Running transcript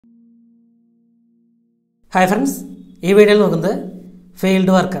Hi friends, this video is Field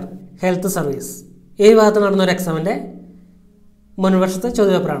Worker, Health Service. This is an exam. This is an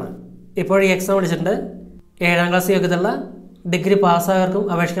exam. This exam is a degree pass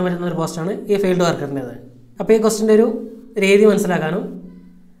post this Field Worker. Now, this question is ready to answer. This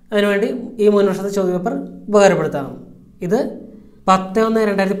is a paper. This is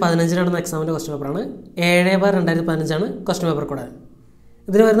 10-2015 exam question paper. 7-2015 question paper.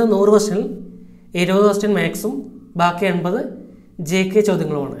 This is 100 question. 20 question maximum, ബാക്കി 80 JK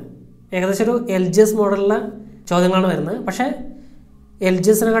ചോദ്യങ്ങളുമാണ്. ഏകദേശം ഒരു LGS മോഡലുള്ള ചോദ്യങ്ങളാണ് വരുന്നത്. പക്ഷേ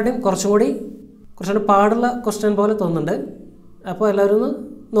LGSനെക്കാട്ടും കുറച്ചുകൂടി പാടുള്ള question പോലെ തോന്നുന്നുണ്ട്. അപ്പോൾ എല്ലാവരും ഒന്ന്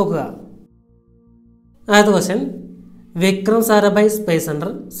നോക്കുക. ആദ്യത്തെ question, Vikram Sarabhai space centre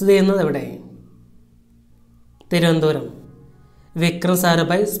സ്ഥിതി ചെയ്യുന്നത് എവിടെ? തിരുവനന്തപുരം. വിക്രം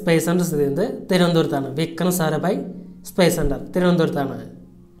സാരാഭായ് സ്പേസ് സെന്റർ സ്ഥിതി ചെയ്യുന്നത് തിരുവനന്തപുരത്താണ്. വിക്രം സാരാഭായ് സ്പേസ് സെന്റർ തിരുവനന്തപുരത്താണ്.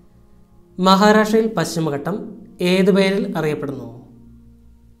 മഹാരാഷ്ട്രയിൽ പശ്ചിമഘട്ടം ഏത് പേരിൽ അറിയപ്പെടുന്നു?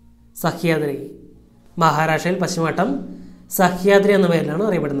 സഹ്യാദ്രി. മഹാരാഷ്ട്രയിൽ പശ്ചിമഘട്ടം സഹ്യാദ്രി എന്ന പേരിലാണ്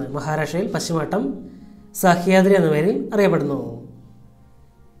അറിയപ്പെടുന്നത്. മഹാരാഷ്ട്രയിൽ പശ്ചിമഘട്ടം സഹ്യാദ്രി എന്ന പേരിൽ അറിയപ്പെടുന്നു.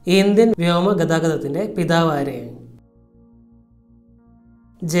 ഇന്ത്യൻ വ്യോമ ഗതാഗതത്തിന്റെ പിതാവ് ആര്?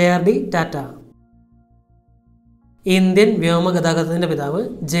 JRD ടാറ്റ. ഇന്ത്യൻ വ്യോമ ഗതാഗതത്തിന്റെ പിതാവ്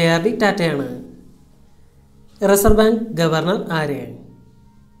JRD ടാറ്റയാണ്. റിസർവ് ബാങ്ക് ഗവർണർ ആര്?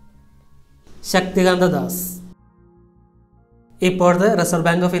 ശക്തികാന്ത ദാസ്. ഇപ്പോഴത്തെ റിസർവ്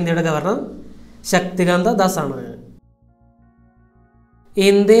ബാങ്ക് ഓഫ് ഇന്ത്യയുടെ ഗവർണർ ശക്തികാന്ത ദാസ് ആണ്.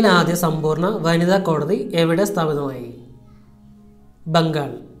 ഇന്ത്യയിൽ ആദ്യ സമ്പൂർണ്ണ വനിതാ കോടതി എവിടെ സ്ഥാപിതമായി?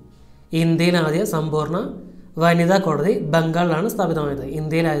 ബംഗാൾ. ഇന്ത്യയിൽ ആദ്യ സമ്പൂർണ്ണ വനിതാ കോടതി ബംഗാളിലാണ് സ്ഥാപിതമായത്.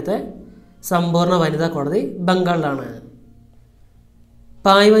 ഇന്ത്യയിൽ ആദ്യത്തെ സമ്പൂർണ്ണ വനിതാ കോടതി ബംഗാളിലാണ്.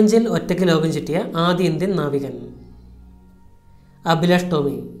 പായ്വഞ്ചിൽ ഒറ്റയ്ക്ക് ലോകം ചുറ്റിയ ആദ്യ ഇന്ത്യൻ നാവികൻ? അഭിലാഷ്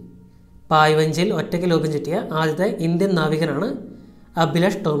ടോമി. പായ്വഞ്ചിൽ ഒറ്റയ്ക്ക് ലോകം ചുറ്റിയ ആദ്യത്തെ ഇന്ത്യൻ നാവികനാണ്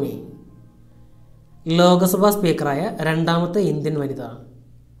അഭിലാഷ് ടോമി. ലോകസഭാ സ്പീക്കറായ രണ്ടാമത്തെ ഇന്ത്യൻ വനിത?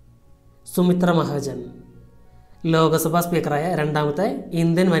 സുമിത്ര മഹാജൻ. ലോകസഭാ സ്പീക്കറായ രണ്ടാമത്തെ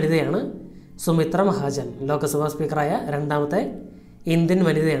ഇന്ത്യൻ വനിതയാണ് സുമിത്ര മഹാജൻ. ലോകസഭാ സ്പീക്കറായ രണ്ടാമത്തെ ഇന്ത്യൻ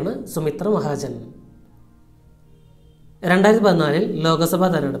വനിതയാണ് സുമിത്ര മഹാജൻ. 2014 ലോകസഭാ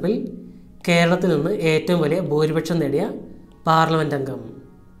തെരഞ്ഞെടുപ്പിൽ കേരളത്തിൽ നിന്ന് ഏറ്റവും വലിയ ഭൂരിപക്ഷം നേടിയ പാർലമെന്റ് അംഗം?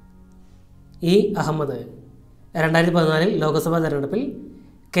 ഇ. അഹമ്മദ്. 2014 ലോകസഭാ തെരഞ്ഞെടുപ്പിൽ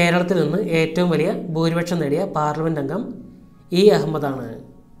കേരളത്തിൽ നിന്ന് ഏറ്റവും വലിയ ഭൂരിപക്ഷം നേടിയ പാർലമെന്റ് അംഗം ഇ. അഹമ്മദാണ്.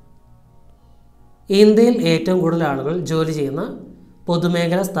 ഇന്ത്യയിൽ ഏറ്റവും കൂടുതൽ ആളുകൾ ജോലി ചെയ്യുന്ന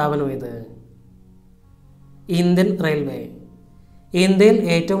പൊതുമേഖലാ സ്ഥാപനം ഏത്? Indian railway. ഇന്ത്യയിൽ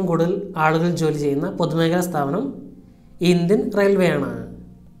ഏറ്റവും കൂടുതൽ ആളുകൾ ജോലി ചെയ്യുന്ന പൊതുമേഖലാ സ്ഥാപനം ഇന്ത്യൻ റെയിൽവേ ആണ്.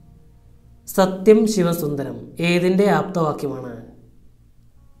 സത്യം ശിവസുന്ദരം ഏതിൻ്റെ ആപ്തവാക്യമാണ്?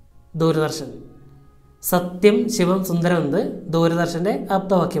 ദൂരദർശൻ. സത്യം ശിവം സുന്ദരം എന്നത് ദൂരദർശന്റെ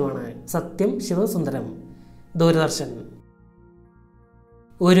ആപ്തവാക്യമാണ്. സത്യം ശിവം സുന്ദരം, ദൂരദർശൻ.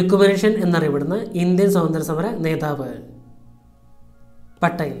 ഉരുക്കുമനുഷ്യൻ എന്നറിയപ്പെടുന്ന ഇന്ത്യൻ സ്വാതന്ത്ര്യ സമര നേതാവ്?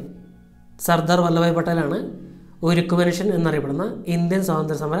 പട്ടേൽ. സർദാർ വല്ലഭായ് പട്ടേലാണ് ഉരുക്കുമനുഷ്യൻ എന്നറിയപ്പെടുന്ന ഇന്ത്യൻ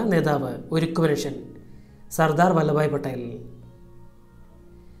സ്വാതന്ത്ര്യ സമര നേതാവ്. ഉരുക്കുമനുഷ്യൻ സർദാർ വല്ലഭായ് പട്ടേൽ.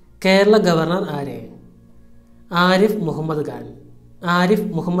 കേരള ഗവർണർ ആര്? ആരിഫ് മുഹമ്മദ് ഖാൻ. ആരിഫ്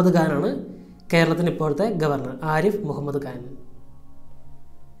മുഹമ്മദ് ഖാനാണ് കേരളത്തിൻ്റെ ഇപ്പോഴത്തെ governor. Arif Muhammad Khan.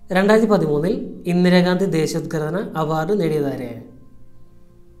 2013 Indira Gandhi ദേശീയോദ്ഗ്രഥന award നേടിയതാര്?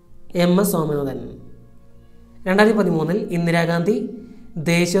 MS Swaminathan. 2013 Indira Gandhi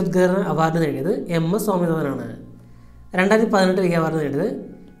ദേശീയോദ്ഗ്രഥന award നേടിയത് MS സ്വാമിനാഥനാണ്. 2018 ഈ അവാർഡ് നേടിയത്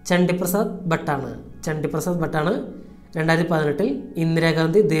ചണ്ഡിപ്രസാദ് ഭട്ടാണ്. ചണ്ഡിപ്രസാദ് ഭട്ടാണ് 2018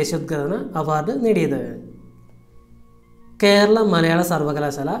 ഇന്ദിരാഗാന്ധി ദേശീയോദ്ഗ്രഥന അവാർഡ് നേടിയത്. കേരള മലയാള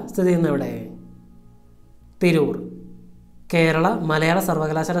സർവകലാശാല സ്ഥിതി ചെയ്യുന്നത് എവിടെ? തിരൂർ. കേരള മലയാള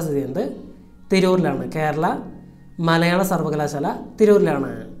സർവകലാശാല സ്ഥിതി ചെയ്യുന്നത് തിരൂരിലാണ്. കേരള മലയാള സർവകലാശാല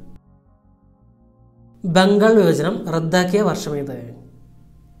തിരൂരിലാണ്. ബംഗാൾ വിഭജനം റദ്ദാക്കിയ വർഷമേത്?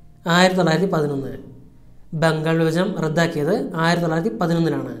 1911. ബംഗാൾ വിഭജനം റദ്ദാക്കിയത്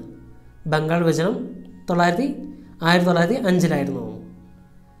 1911. ബംഗാൾ വിഭജനം 1905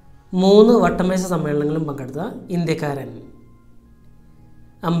 3 വട്ടമേശ സമ്മേളനങ്ങളിലും പങ്കെടുത്ത ഇന്ത്യക്കാരൻ?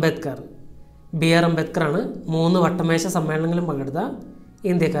 അംബേദ്കർ. BR അംബേദ്കറാണ് 3 വട്ടമേശ സമ്മേളനങ്ങളിലും പങ്കെടുത്ത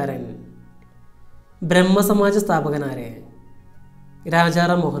ഇന്ത്യക്കാരൻ. ബ്രഹ്മസമാജ സ്ഥാപകൻ ആര്?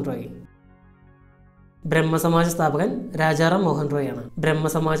 രാജാറാം മോഹൻ റോയ്. ബ്രഹ്മസമാജ സ്ഥാപകൻ രാജാറാം മോഹൻ റോയ് ആണ്.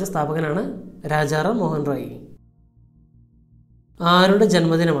 ബ്രഹ്മസമാജ സ്ഥാപകനാണ് രാജാറാം മോഹൻ റോയ്. ആരുടെ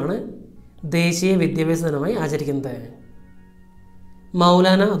ജന്മദിനമാണ് ദേശീയ വിദ്യാഭ്യാസ ദിനമായി ആചരിക്കുന്നത്?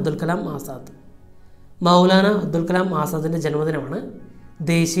 മൗലാന അബ്ദുൽ കലാം ആസാദ്. മൗലാന അബ്ദുൽ കലാം ആസാദിൻ്റെ ജന്മദിനമാണ്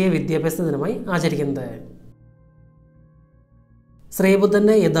ദേശീയ വിദ്യാഭ്യാസ ദിനമായി ആചരിക്കുന്നത്.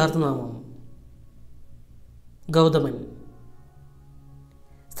 ശ്രീബുദ്ധൻ്റെ യഥാർത്ഥ നാമം ഗൗതമൻ.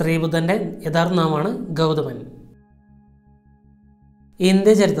 ശ്രീബുദ്ധൻ്റെ യഥാർത്ഥ നാമമാണ് ഗൗതമൻ.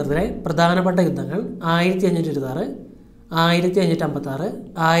 ഇന്ത്യ ചരിത്രത്തിലെ പ്രധാനപ്പെട്ട യുദ്ധങ്ങൾ 1526, 1556,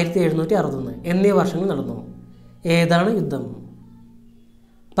 1761 എന്നീ വർഷങ്ങൾ നടന്നു. ഏതാണ് യുദ്ധം?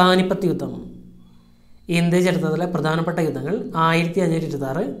 പാനിപ്പത്ത് യുദ്ധം. ഇന്ത്യ ചരിത്രത്തിലെ പ്രധാനപ്പെട്ട യുദ്ധങ്ങൾ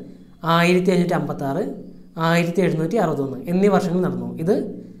 1526, 1556, 1761 എന്നീ വർഷങ്ങൾ നടന്നു. ഇത്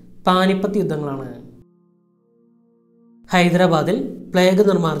പാനിപ്പത്ത് യുദ്ധങ്ങളാണ്. ഹൈദരാബാദിൽ പ്ലേഗ്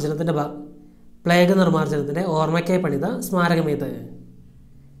നിർമ്മാർജ്ജനത്തിൻ്റെ ഓർമ്മയ്ക്കായി പണിത സ്മാരകമേത്?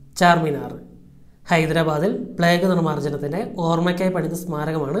 ചാർമിനാർ. ഹൈദരാബാദിൽ പ്ലേഗ് നിർമ്മാർജ്ജനത്തിൻ്റെ ഓർമ്മയ്ക്കായി പണിത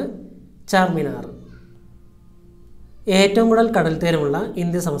സ്മാരകമാണ് ചാർമിനാർ. ഏറ്റവും കൂടുതൽ കടൽ തീരമുള്ള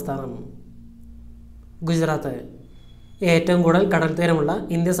ഇന്ത്യ സംസ്ഥാനം? ഗുജറാത്ത്. ഏറ്റവും കൂടുതൽ കടൽ തീരമുള്ള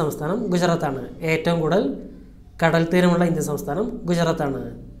ഇന്ത്യ സംസ്ഥാനം ഗുജറാത്താണ്. ഏറ്റവും കൂടുതൽ കടൽ തീരമുള്ള ഇന്ത്യ സംസ്ഥാനം ഗുജറാത്താണ്.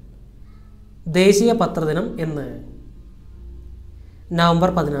 ദേശീയ പത്രദിനം എന്ന്? നവംബർ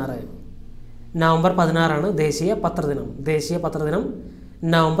 16. നവംബർ 16 ദേശീയ പത്രദിനം. ദേശീയ പത്രദിനം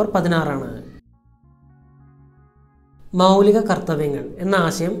നവംബർ 16. മൗലിക കർത്തവ്യങ്ങൾ എന്ന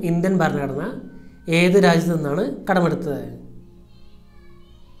ആശയം ഇന്ത്യൻ ഭരണഘടന ഏത് രാജ്യത്തു നിന്നാണ് കടമെടുത്തത്?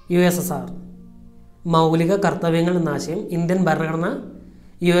 USSR. മൗലിക കർത്തവ്യങ്ങൾ എന്ന ആശയം ഇന്ത്യൻ ഭരണഘടന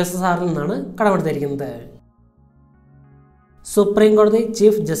USSRൽ നിന്നാണ് കടമെടുത്തിരിക്കുന്നത്. സുപ്രീം കോടതി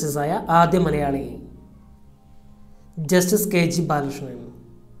ചീഫ് ജസ്റ്റിസായ ആദ്യ Malayali? Justice KG Balakrishnan.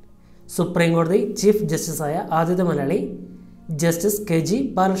 Supreme കോടതി ചീഫ് ജസ്റ്റിസായ ആദ്യത്തെ മലയാളി ജസ്റ്റിസ് KG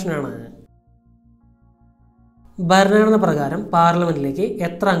ബാലകൃഷ്ണനാണ്. ഭരണഘടന പ്രകാരം പാർലമെന്റിലേക്ക്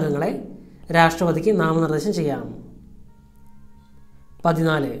എത്ര അംഗങ്ങളെ രാഷ്ട്രപതിക്ക് നാമനിർദ്ദേശം ചെയ്യാം?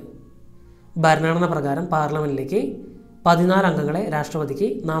 14. ഭരണഘടന പ്രകാരം പാർലമെന്റിലേക്ക് 14 അംഗങ്ങളെ രാഷ്ട്രപതിക്ക്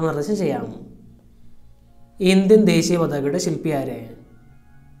നാമനിർദ്ദേശം ചെയ്യാം. ഇന്ത്യൻ ദേശീയ പതാകയുടെ ശില്പി ആര്?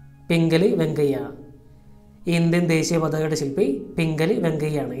 പിംഗലി വെങ്കയ്യ. ഇന്ത്യൻ ദേശീയ പതാകയുടെ ശില്പി പിംഗലി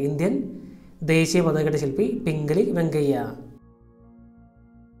വെങ്കയ്യാണ്. ഇന്ത്യൻ ദേശീയ പതാകയുടെ ശില്പി പിംഗലി വെങ്കയ്യ.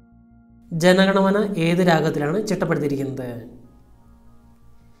 ജനഗണമന ഏത് രാഗത്തിലാണ് ചിട്ടപ്പെടുത്തിയിരിക്കുന്നത്?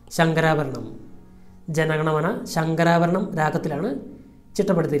 ശങ്കരാഭരണം. ജനഗണമന ശങ്കരാഭരണം രാഗത്തിലാണ്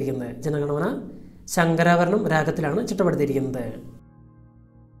ചിട്ടപ്പെടുത്തിയിരിക്കുന്നത്. ജനഗണമന ശങ്കരാഭരണം രാഗത്തിലാണ് ചിട്ടപ്പെടുത്തിയിരിക്കുന്നത്.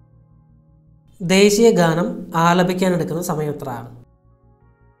 ദേശീയ ഗാനം ആലപിക്കാനെടുക്കുന്ന സമയം എത്ര?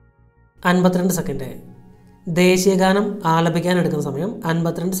 52 സെക്കൻഡ്. ദേശീയ ഗാനം ആലപിക്കാനെടുക്കുന്ന സമയം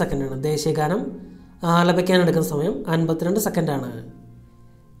 52 സെക്കൻഡാണ്. ദേശീയ ഗാനം ആലപിക്കാനെടുക്കുന്ന സമയം 52 സെക്കൻഡാണ്.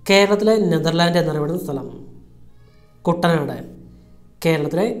 കേരളത്തിലെ നെതർലാൻഡ് എന്നറിയപ്പെടുന്ന സ്ഥലം? കുട്ടനാട്.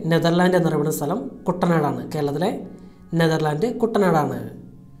 കേരളത്തിലെ നെതർലാൻഡ് എന്നറിയപ്പെടുന്ന സ്ഥലം കുട്ടനാടാണ്. കേരളത്തിലെ നെതർലാൻഡ് കുട്ടനാടാണ്.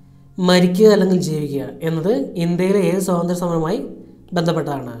 മരിക്കുക അല്ലെങ്കിൽ ജീവിക്കുക എന്നത് ഇന്ത്യയിലെ ഏത് സ്വാതന്ത്ര്യ സമരവുമായി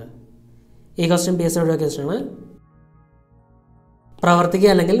ബന്ധപ്പെട്ടതാണ്? ഈ ക്വസ്റ്റ്യൻ PSC ക്വസ്റ്റ്യനാണ്. പ്രവർത്തിക്കുക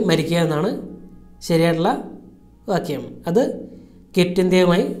അല്ലെങ്കിൽ മരിക്കുക എന്നാണ് ശരിയായിട്ടുള്ള വാക്യം. അത് ക്വിറ്റ്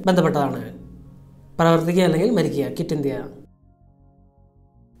ഇന്ത്യയുമായി ബന്ധപ്പെട്ടതാണ്. പ്രവർത്തിക്കുക അല്ലെങ്കിൽ മരിക്കുക, ക്വിറ്റ് ഇന്ത്യ.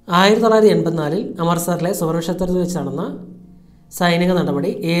 1984 അമൃത്സറിലെ സുവർണക്ഷേത്രത്തിൽ വെച്ച് നടന്ന സൈനിക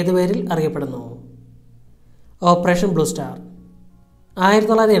നടപടി ഏത് പേരിൽ അറിയപ്പെടുന്നു? Operation blue star.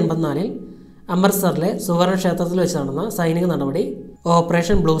 1984 അമൃത്സറിലെ സുവർണക്ഷേത്രത്തിൽ വെച്ച് നടന്ന സൈനിക നടപടി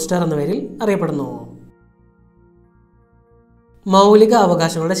ഓപ്പറേഷൻ ബ്ലൂ സ്റ്റാർ എന്ന പേരിൽ അറിയപ്പെടുന്നു. മൗലിക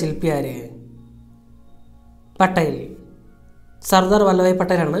അവകാശങ്ങളുടെ ശില്പി ആര്? പട്ടേൽ. സർദാർ വല്ലഭായ്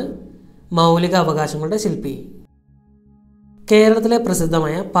പട്ടേലാണ് മൗലിക അവകാശങ്ങളുടെ ശില്പി. കേരളത്തിലെ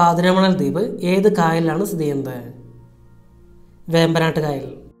പ്രസിദ്ധമായ പാതിരാമണൽ ദ്വീപ് ഏത് കായലിലാണ് സ്ഥിതി ചെയ്യുന്നത്? വേമ്പനാട്ട് കായൽ.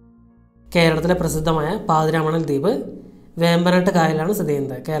 കേരളത്തിലെ പ്രസിദ്ധമായ പാതിരാമണൽ ദ്വീപ് വേമ്പനാട്ട് കായലിലാണ് സ്ഥിതി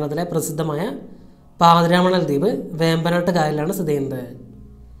ചെയ്യുന്നത്. കേരളത്തിലെ പ്രസിദ്ധമായ പാതിരാമണൽ ദ്വീപ് വേമ്പനാട്ട് കായലിലാണ് സ്ഥിതി ചെയ്യുന്നത്.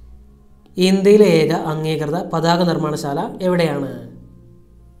 ഇന്ത്യയിലെ ഏക അംഗീകൃത പതാക നിർമ്മാണശാല എവിടെയാണ്?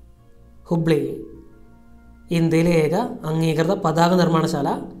 ഹുബ്ലി. ഇന്ത്യയിലെ ഏക അംഗീകൃത പതാക നിർമ്മാണശാല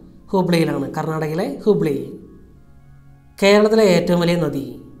ഹുബ്ലിയിലാണ്. കർണാടകയിലെ ഹുബ്ലി. കേരളത്തിലെ ഏറ്റവും വലിയ നദി?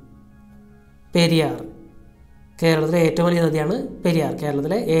 പെരിയാർ. കേരളത്തിലെ ഏറ്റവും വലിയ നദിയാണ് പെരിയാർ.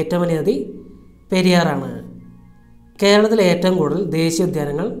 കേരളത്തിലെ ഏറ്റവും വലിയ നദി പെരിയാറാണ്. കേരളത്തിലെ ഏറ്റവും കൂടുതൽ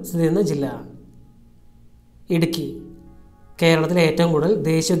ദേശീയോദ്യാനങ്ങൾ സ്ഥിതി ചെയ്യുന്ന ജില്ല? ഇടുക്കി. കേരളത്തിലെ ഏറ്റവും കൂടുതൽ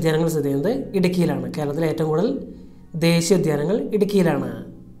ദേശീയോദ്യാനങ്ങൾ സ്ഥിതി ചെയ്യുന്നത് ഇടുക്കിയിലാണ്. കേരളത്തിലെ ഏറ്റവും കൂടുതൽ ദേശീയോദ്യാനങ്ങൾ ഇടുക്കിയിലാണ്.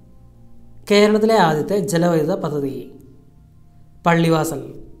 കേരളത്തിലെ ആദ്യത്തെ ജലവൈദ്യുത പദ്ധതി? പള്ളിവാസൽ.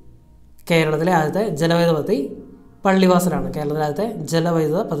 കേരളത്തിലെ ആദ്യത്തെ ജലവൈദ്യുത പദ്ധതി പള്ളിവാസലാണ്. കേരളത്തിലെ ആദ്യത്തെ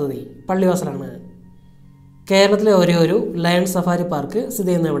ജലവൈദ്യുത പദ്ധതി പള്ളിവാസലാണ്. കേരളത്തിലെ ഒരേ ഒരു ലയൺ സഫാരി പാർക്ക് സ്ഥിതി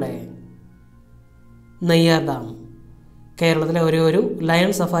ചെയ്യുന്ന എവിടെ? നെയ്യാർ ഡാം. കേരളത്തിലെ ഒരേ ഒരു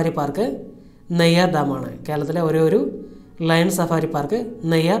ലയൺ സഫാരി പാർക്ക് നെയ്യാർ ഡാമാണ്. കേരളത്തിലെ ഒരേ ഒരു ലയൺ സഫാരി പാർക്ക്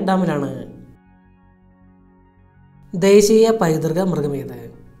നെയ്യാർ ഡാമിലാണ്. ദേശീയ പൈതൃക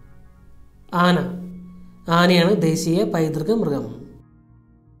മൃഗമേത്? ആന. ആനയാണ് ദേശീയ പൈതൃക മൃഗം.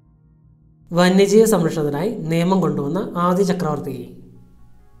 വന്യജീവി സംരക്ഷണത്തിനായി നിയമം കൊണ്ടുവന്ന ആദ്യ ചക്രവർത്തി?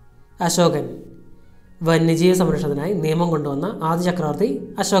 അശോകൻ. വന്യജീവി സംരക്ഷണത്തിനായി നിയമം കൊണ്ടുവന്ന ആദ്യ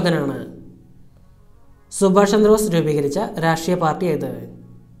ചക്രവർത്തി അശോകനാണ്. സുഭാഷ് ചന്ദ്രബോസ് രൂപീകരിച്ച രാഷ്ട്രീയ പാർട്ടി ഏത്?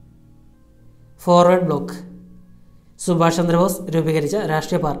 Forward block. സുഭാഷ് ചന്ദ്രബോസ് രൂപീകരിച്ച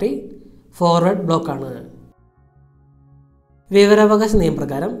രാഷ്ട്രീയ പാർട്ടി ഫോർവേഡ് ബ്ലോക്കാണ്. വിവരാവകാശ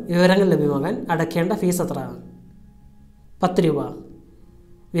നിയമപ്രകാരം വിവരങ്ങൾ ലഭ്യമാകാൻ അടയ്ക്കേണ്ട ഫീസ് എത്ര? 10 രൂപ.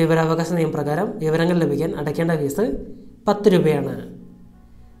 വിവരാവകാശ നിയമപ്രകാരം വിവരങ്ങൾ ലഭിക്കാൻ അടയ്ക്കേണ്ട ഫീസ് 10 രൂപയാണ്.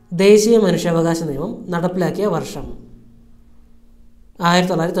 ദേശീയ മനുഷ്യാവകാശ നിയമം നടപ്പിലാക്കിയ വർഷം?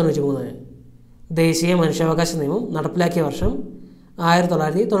 1993. ദേശീയ മനുഷ്യാവകാശ നിയമം നടപ്പിലാക്കിയ വർഷം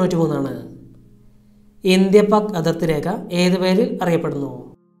 1993 ഇന്ത്യ-പാക് അതിർത്തി രേഖ ഏത് പേരിൽ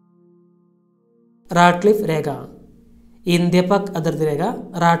അറിയപ്പെടുന്നു? റാഡ്ക്ലിഫ് രേഖ. ഇന്ത്യ-പാക് അതിർത്തി രേഖ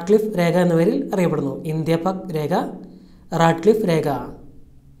റാഡ്ക്ലിഫ് രേഖ എന്ന പേരിൽ അറിയപ്പെടുന്നു. ഇന്ത്യ-പാക് രേഖ റാഡ്ക്ലിഫ് രേഖ.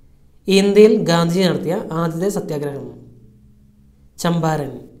 ഇന്ത്യയിൽ ഗാന്ധിജി നടത്തിയ ആദ്യത്തെ സത്യാഗ്രഹം?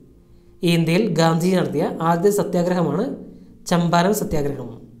 ചമ്പാരൻ. ഇന്ത്യയിൽ ഗാന്ധിജി നടത്തിയ ആദ്യ സത്യാഗ്രഹമാണ് ചമ്പാരൻ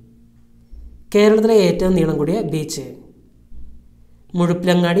സത്യാഗ്രഹം. കേരളത്തിലെ ഏറ്റവും നീളം കൂടിയ ബീച്ച്?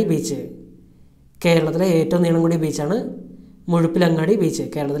 മുഴുപ്പിലങ്ങാടി ബീച്ച്. കേരളത്തിലെ ഏറ്റവും നീളം കൂടിയ ബീച്ചാണ് മുഴുപ്പിലങ്ങാടി ബീച്ച്.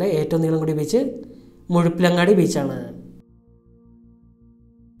 കേരളത്തിലെ ഏറ്റവും നീളം കൂടിയ ബീച്ച് മുഴുപ്പിലങ്ങാടി ബീച്ചാണ്.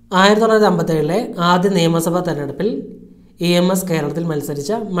 1957 ആദ്യ നിയമസഭാ തെരഞ്ഞെടുപ്പിൽ EMS കേരളത്തിൽ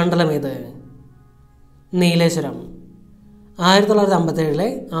മത്സരിച്ച മണ്ഡലമേത്? നീലേശ്വരം.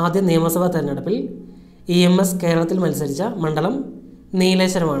 1957 ആദ്യ നിയമസഭാ തെരഞ്ഞെടുപ്പിൽ EMS കേരളത്തിൽ മത്സരിച്ച മണ്ഡലം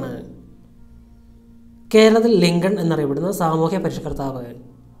നീലേശ്വരമാണ്. കേരളത്തിൽ ലിങ്കൺ എന്നറിയപ്പെടുന്ന സാമൂഹ്യ പരിഷ്കർത്താവ്?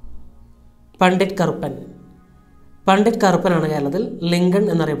 പണ്ഡിറ്റ് കറുപ്പൻ. പണ്ഡിറ്റ് കറുപ്പനാണ് കേരളത്തിൽ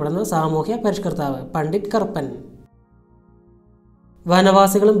ലിങ്കൺ എന്നറിയപ്പെടുന്ന സാമൂഹ്യ പരിഷ്കർത്താവ്. പണ്ഡിറ്റ് കറുപ്പൻ.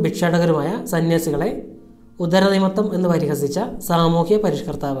 വനവാസികളും ഭിക്ഷാടകരുമായ സന്യാസികളെ ഉദരനിമിത്തം എന്ന് പരിഹസിച്ച സാമൂഹ്യ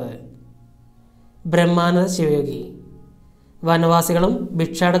പരിഷ്കർത്താവ്? ബ്രഹ്മാനന്ദ ശിവയോഗി. വനവാസികളും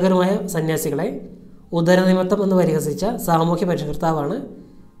ഭിക്ഷാടകരുമായ സന്യാസികളെ ഉദരനിമിത്തം എന്ന് പരിഹസിച്ച സാമൂഹ്യ പരിഷ്കർത്താവാണ്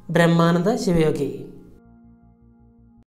ബ്രഹ്മാനന്ദ ശിവയോഗി.